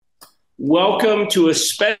Welcome to a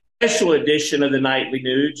special edition of the Nightly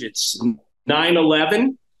Nuge. It's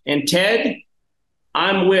 9/11. And Ted,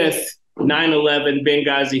 I'm with 9/11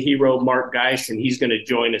 Benghazi hero Mark Geist, and he's going to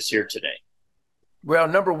join us here today. Well,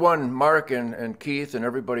 number one, Mark and Keith and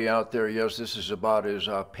everybody out there, yes, this is about as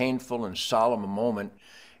painful and solemn a moment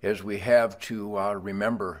as we have to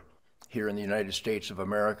remember here in the United States of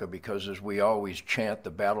America, because as we always chant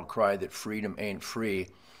the battle cry that freedom ain't free,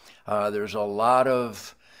 there's a lot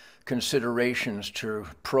of considerations to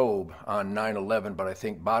probe on 9/11, but I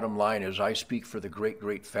think bottom line is I speak for the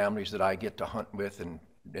great families that I get to hunt with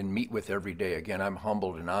and meet with every day. Again, I'm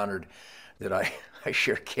humbled and honored that I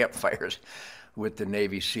share campfires with the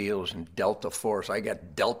Navy SEALs and Delta Force. I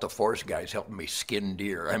got Delta Force guys helping me skin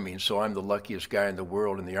deer. I mean, so I'm the luckiest guy in the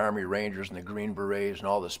world, and the Army Rangers and the Green Berets and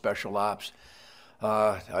all the special ops.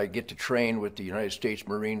 I get to train with the United States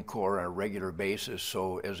Marine Corps on a regular basis.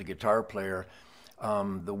 So as a guitar player,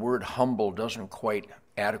 the word humble doesn't quite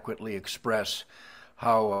adequately express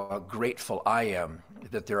how grateful I am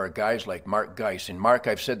that there are guys like Mark Geist. And Mark,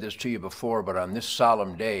 I've said this to you before, but on this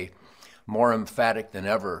solemn day, more emphatic than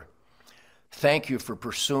ever, thank you for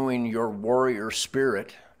pursuing your warrior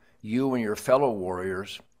spirit, you and your fellow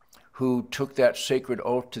warriors who took that sacred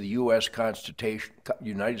oath to the U.S. Constitution,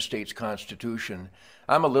 United States Constitution.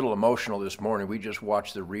 I'm a little emotional this morning. We just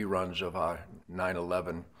watched the reruns of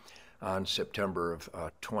 9/11 on September of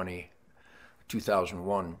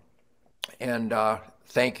 2001. And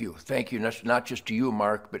thank you. Not just to you,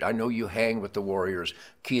 Mark, but I know you hang with the warriors.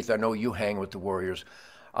 Keith, I know you hang with the warriors.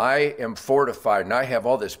 I am fortified, and I have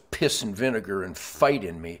all this piss and vinegar and fight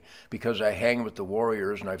in me because I hang with the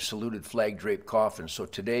warriors, and I've saluted flag-draped coffins. So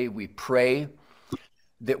today we pray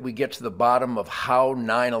that we get to the bottom of how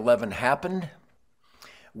 9/11 happened.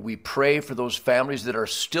 We pray for those families that are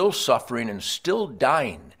still suffering and still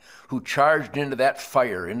dying, who charged into that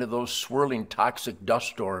fire, into those swirling toxic dust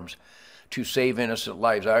storms to save innocent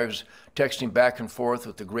lives. I was texting back and forth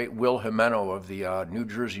with the great Will Jimeno of the New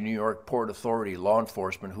Jersey, New York Port Authority law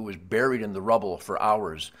enforcement, who was buried in the rubble for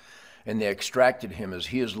hours, and they extracted him as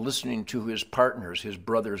he is listening to his partners, his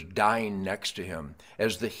brothers, dying next to him,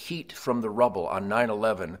 as the heat from the rubble on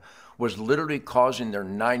 9/11 was literally causing their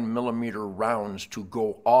 9mm rounds to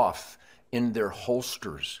go off in their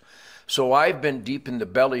holsters. So I've been deep in the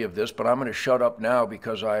belly of this, but I'm going to shut up now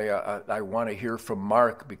because I want to hear from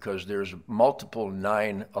Mark, because there's multiple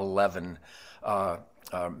 9/11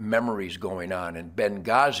 memories going on. And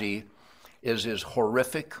Benghazi is as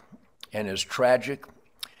horrific and as tragic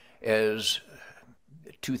as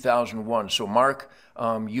 2001. So Mark,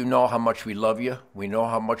 you know how much we love you. We know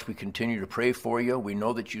how much we continue to pray for you. We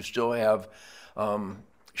know that you still have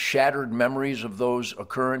shattered memories of those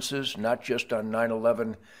occurrences, not just on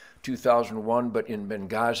 9/11 2001, but in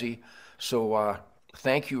Benghazi. So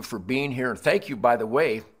thank you for being here. And thank you, by the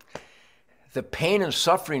way. The pain and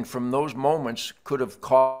suffering from those moments could have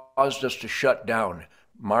caused us to shut down.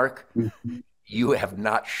 Mark, you have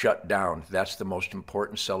not shut down. That's the most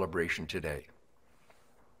important celebration today.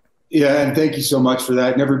 Yeah, and thank you so much for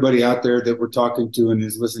that. And everybody out there that we're talking to and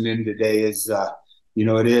is listening today is,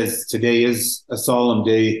 today is a solemn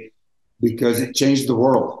day because it changed the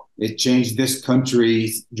world. It changed this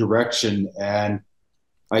country's direction. And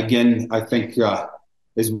again, I think,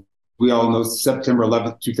 as we all know, September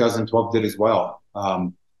 11th, 2012 did as well.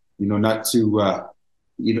 For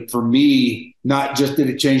me, not just did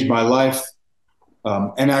it change my life,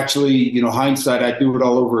 and actually, hindsight, I'd do it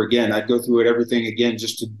all over again. I'd go through everything again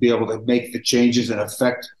just to be able to make the changes and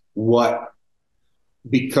affect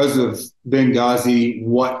because of Benghazi,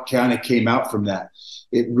 what kind of came out from that.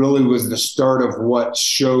 It really was the start of what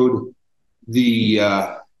showed the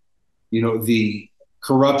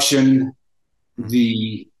corruption,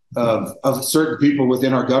 of certain people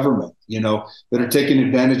within our government, that are taking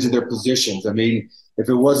advantage of their positions. I mean, if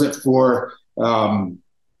it wasn't for,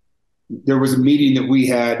 there was a meeting that we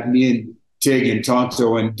had, me and Tig and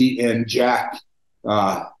Tonto and Jack,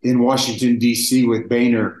 in Washington D.C. with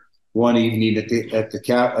Boehner one evening at the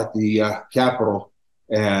Capitol,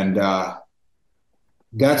 and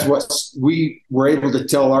that's what we were able to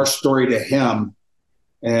tell our story to him.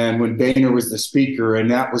 And when Boehner was the speaker,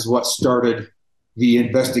 and that was what started the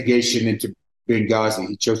investigation into Benghazi.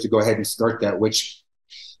 He chose to go ahead and start that, which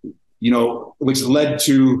led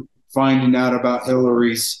to finding out about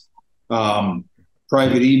Hillary's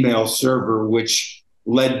private email server, which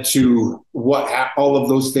led to all of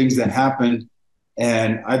those things that happened.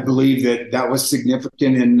 And I believe that was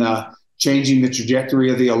significant in changing the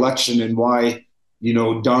trajectory of the election, and why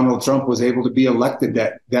Donald Trump was able to be elected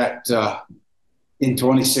in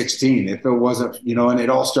 2016. If it wasn't, and it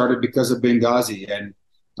all started because of Benghazi. And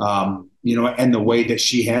and the way that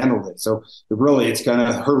she handled it. So really, it's kind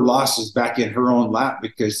of her losses back in her own lap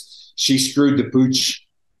because she screwed the pooch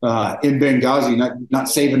in Benghazi, not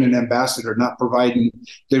saving an ambassador, not providing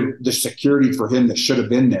the security for him that should have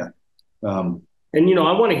been there. I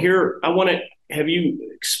want to have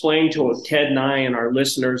you explain to Ted and I and our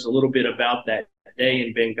listeners a little bit about that day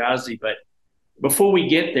in Benghazi. But before we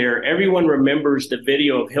get there, everyone remembers the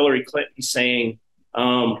video of Hillary Clinton saying,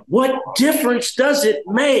 what difference does it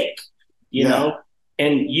make? You know,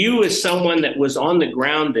 and you as someone that was on the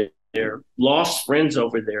ground there, lost friends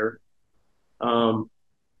over there,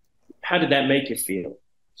 how did that make you feel?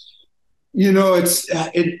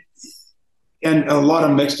 And a lot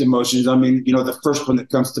of mixed emotions. I mean, the first one that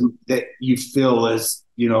comes to that you feel is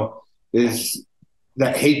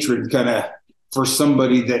that hatred kind of for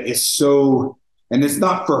somebody that is so, and it's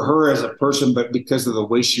not for her as a person, but because of the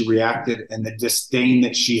way she reacted and the disdain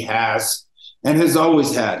that she has and has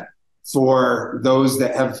always had for those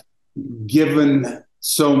that have given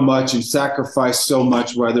so much and sacrificed so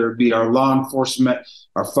much, whether it be our law enforcement,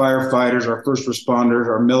 our firefighters, our first responders,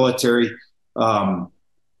 our military,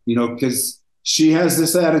 because she has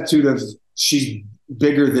this attitude of she's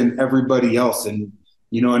bigger than everybody else. And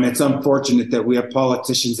it's unfortunate that we have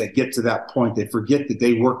politicians that get to that point. They forget that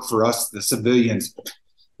they work for us, the civilians.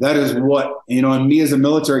 That is what, and me as a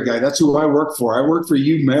military guy, that's who I work for. I work for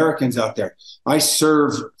you Americans out there. I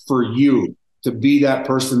serve for you to be that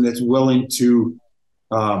person that's willing to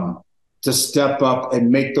step up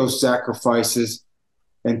and make those sacrifices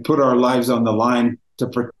and put our lives on the line to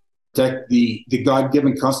protect the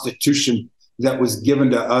God-given Constitution that was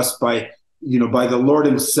given to us by the Lord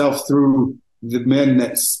himself through the men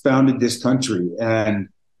that founded this country. And,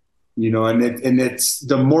 it's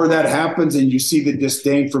the more that happens and you see the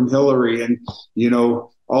disdain from Hillary and,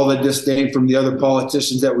 all the disdain from the other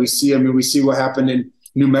politicians that we see. I mean, we see what happened in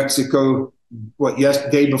New Mexico,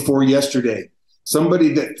 day before yesterday.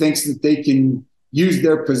 Somebody that thinks that they can use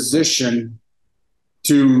their position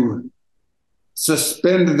to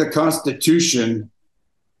suspend the Constitution,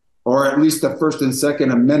 or at least the First and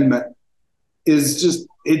Second Amendment, is just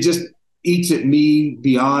eats at me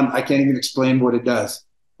beyond. I can't even explain what it does,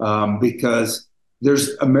 because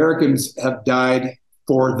there's Americans have died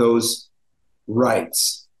for those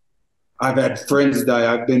rights. I've had friends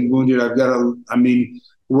die. I've been wounded.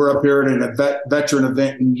 We're up here at a veteran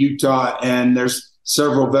event in Utah, and there's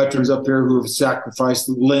several veterans up here who have sacrificed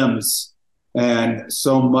limbs and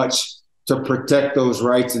so much to protect those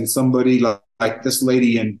rights. And somebody like this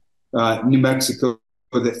lady in New Mexico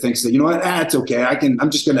that thinks that, it's okay. I'm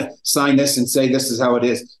just going to sign this and say this is how it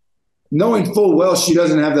is, knowing full well she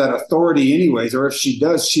doesn't have that authority anyways, or if she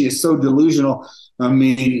does, she is so delusional. I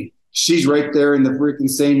mean, she's right there in the freaking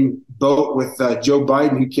same boat with Joe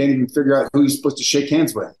Biden, who can't even figure out who he's supposed to shake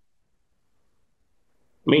hands with.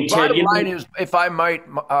 I mean, Ted, bottom line is, if I might,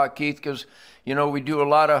 Keith, because we do a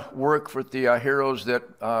lot of work for the heroes that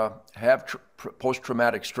have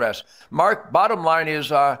post-traumatic stress. Mark, bottom line is,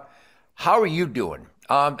 how are you doing?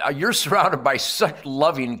 You're surrounded by such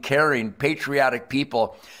loving, caring, patriotic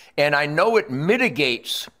people, and I know it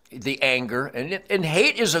mitigates the anger, and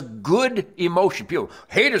hate is a good emotion. People,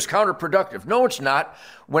 hate is counterproductive. No, it's not.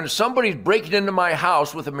 When somebody's breaking into my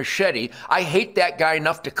house with a machete, I hate that guy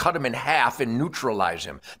enough to cut him in half and neutralize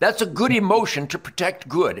him. That's a good emotion to protect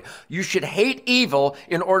good. You should hate evil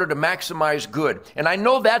in order to maximize good. And I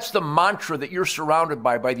know that's the mantra that you're surrounded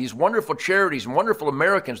by these wonderful charities and wonderful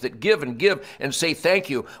Americans that give and say thank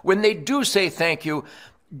you. When they do say thank you,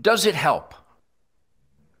 does it help?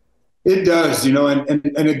 It does, and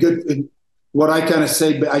a good, what I kind of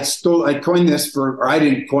say, but I coined this or I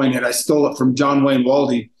didn't coin it. I stole it from John Wayne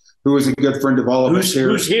Waldy, who is a good friend of all of us here.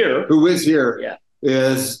 Who is here. Yeah.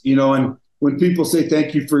 Is, and when people say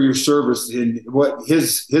thank you for your service, and what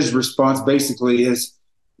his response basically is,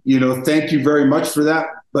 thank you very much for that,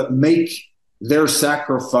 but make their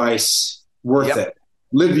sacrifice worth it.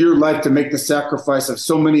 Live your life to make the sacrifice of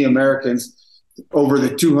so many Americans over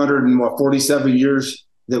the 247 years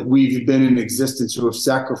that we've been in existence, who have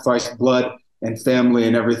sacrificed blood and family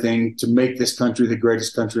and everything to make this country the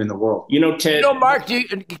greatest country in the world. Ted. Mark,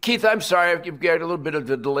 Keith, I'm sorry, I've got a little bit of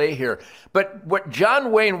a delay here. But what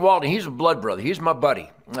John Wayne Walden, he's a blood brother. He's my buddy.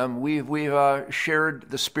 We've shared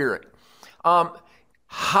the spirit.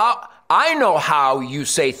 How I know how you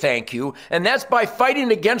say thank you, and that's by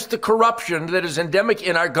fighting against the corruption that is endemic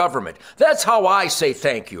in our government. That's how I say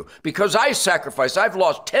thank you, because I sacrifice. I've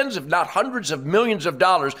lost tens, if not hundreds of millions of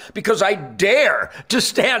dollars because I dare to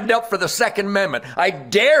stand up for the Second Amendment. I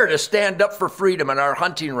dare to stand up for freedom and our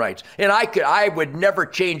hunting rights. And I would never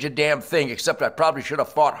change a damn thing, except I probably should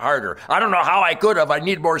have fought harder. I don't know how I could have. I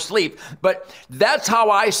need more sleep. But that's how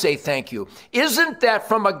I say thank you. Isn't that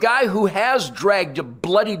from a guy who has dragged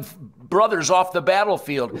bloodied brothers off the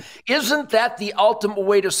battlefield? Isn't that the ultimate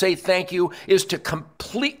way to say thank you, is to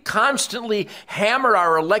constantly hammer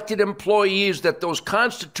our elected employees that those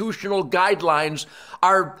constitutional guidelines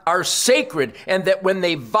are sacred, and that when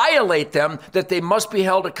they violate them, that they must be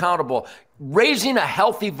held accountable? Raising a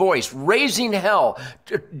healthy voice, raising hell,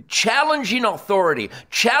 challenging authority,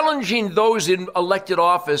 challenging those in elected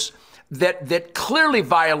office that clearly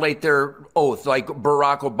violate their oath, like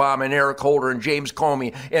Barack Obama and Eric Holder and James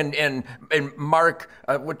Comey and Mark,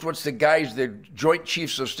 what's the guys, the Joint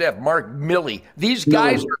Chiefs of Staff, Mark Milley. These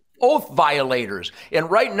guys are oath violators.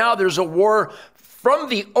 And right now there's a war from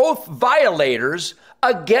the oath violators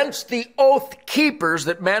against the oath keepers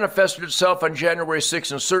that manifested itself on January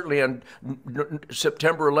 6th and certainly on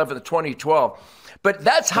September 11th, 2012. But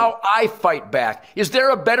that's how I fight back. Is there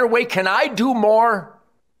a better way? Can I do more?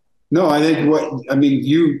 No, I think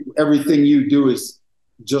everything you do is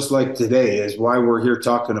just like today, is why we're here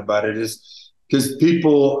talking about it, is because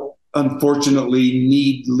people unfortunately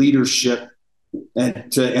need leadership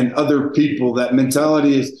and other people. That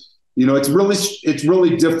mentality is, it's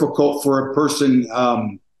really difficult for a person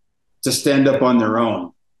to stand up on their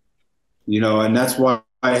own, and that's why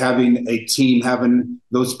having a team, having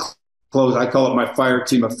those close, I call it my fire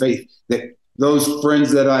team of faith, that those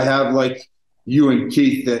friends that I have, like you and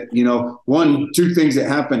Keith, that, two things that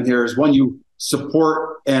happen here is, one, you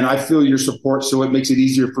support, and I feel your support, so it makes it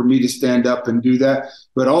easier for me to stand up and do that.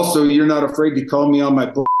 But also, you're not afraid to call me on my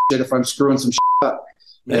bullshit if I'm screwing some shit up.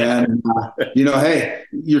 And, hey,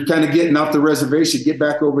 you're kind of getting off the reservation, get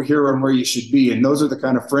back over here on where you should be. And those are the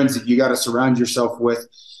kind of friends that you got to surround yourself with,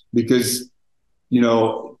 because,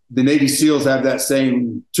 the Navy SEALs have that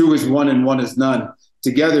saying, 2 is 1 and 1 is none.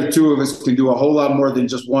 Together, 2 of us can do a whole lot more than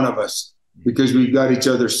just one of us, because we've got each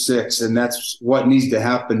other 6. And that's what needs to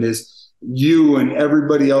happen, is you and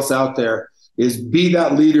everybody else out there is be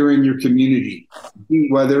that leader in your community,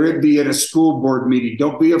 whether it be at a school board meeting.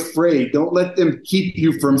 Don't be afraid. Don't let them keep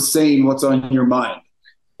you from saying what's on your mind.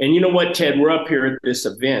 And you know what, Ted, we're up here at this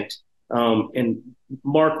event, and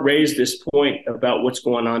Mark raised this point about what's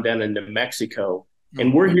going on down in New Mexico.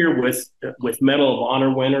 And we're here with Medal of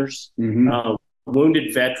Honor winners,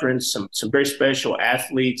 wounded veterans, some very special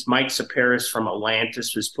athletes. Mike Saparis from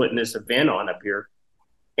Atlantis was putting this event on up here.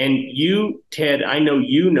 And you, Ted, I know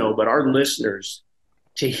but our listeners,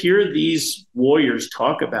 to hear these warriors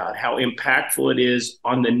talk about how impactful it is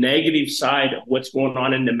on the negative side of what's going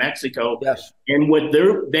on in New Mexico, yes, and what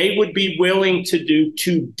they would be willing to do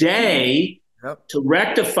today to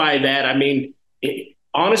rectify that. I mean,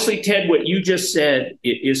 honestly, Ted, what you just said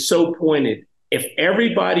is so pointed. If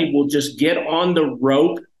everybody will just get on the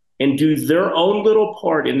rope and do their own little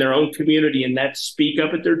part in their own community, and that's speak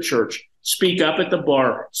up at their church, speak up at the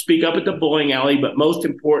bar, speak up at the bowling alley, but most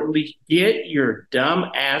importantly, get your dumb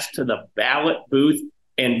ass to the ballot booth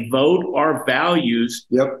and vote our values.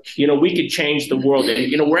 Yep. We could change the world.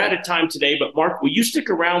 And, we're out of time today, but Mark, will you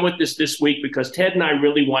stick around with us this week? Because Ted and I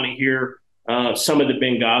really want to hear some of the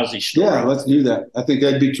Benghazi story. Yeah, let's do that. I think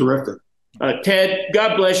that'd be terrific. Ted,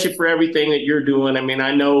 God bless you for everything that you're doing. I mean,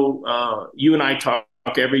 I know you and I talk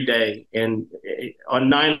every day, and on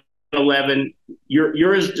 9/11,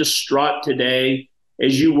 you're as distraught today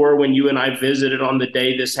as you were when you and I visited on the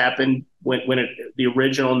day this happened, the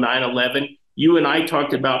original 9/11. You and I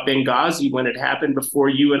talked about Benghazi when it happened before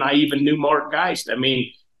you and I even knew Mark Geist. I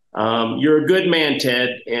mean, you're a good man,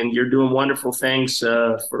 Ted, and you're doing wonderful things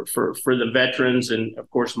for the veterans. And of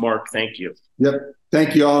course, Mark, thank you. Yep.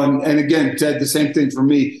 Thank you all. And again, Ted, the same thing for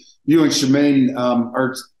me. You and Shemaine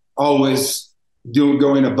are always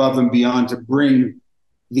going above and beyond to bring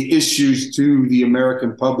the issues to the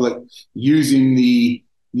American public, using the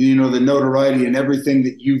notoriety and everything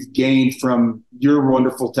that you've gained from your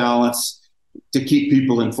wonderful talents to keep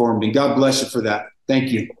people informed. And God bless you for that.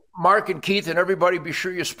 Thank you. Mark and Keith and everybody, be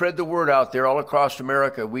sure you spread the word out there all across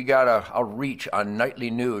America. We got a reach on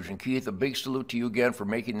Nightly Nuge. And Keith, a big salute to you again for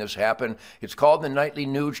making this happen. It's called the Nightly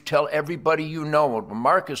Nuge. Tell everybody you know. What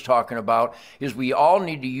Mark is talking about is we all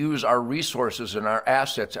need to use our resources and our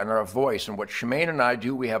assets and our voice. And what Shemaine and I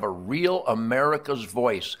do, we have a Real America's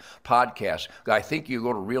Voice podcast. I think you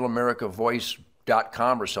go to Real America Voice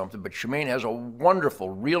or something, but Shemaine has a wonderful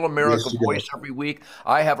Real America Voice every week.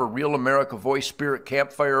 I have a Real America Voice Spirit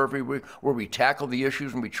Campfire every week where we tackle the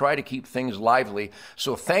issues and we try to keep things lively.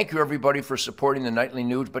 So thank you, everybody, for supporting the Nightly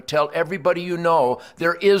Nuge, but tell everybody you know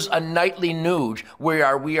there is a Nightly Nuge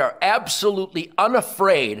where we are absolutely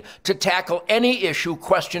unafraid to tackle any issue,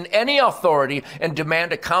 question any authority, and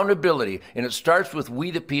demand accountability. And it starts with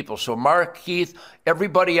we the people. So Mark, Keith,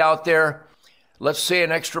 everybody out there, let's say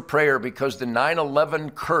an extra prayer because the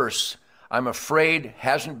 9/11 curse, I'm afraid,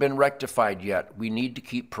 hasn't been rectified yet. We need to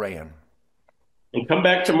keep praying. And come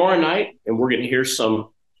back tomorrow night, and we're going to hear some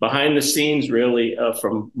behind the scenes, really,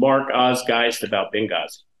 from Mark Geist about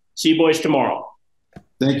Benghazi. See you boys tomorrow.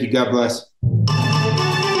 Thank you. God bless.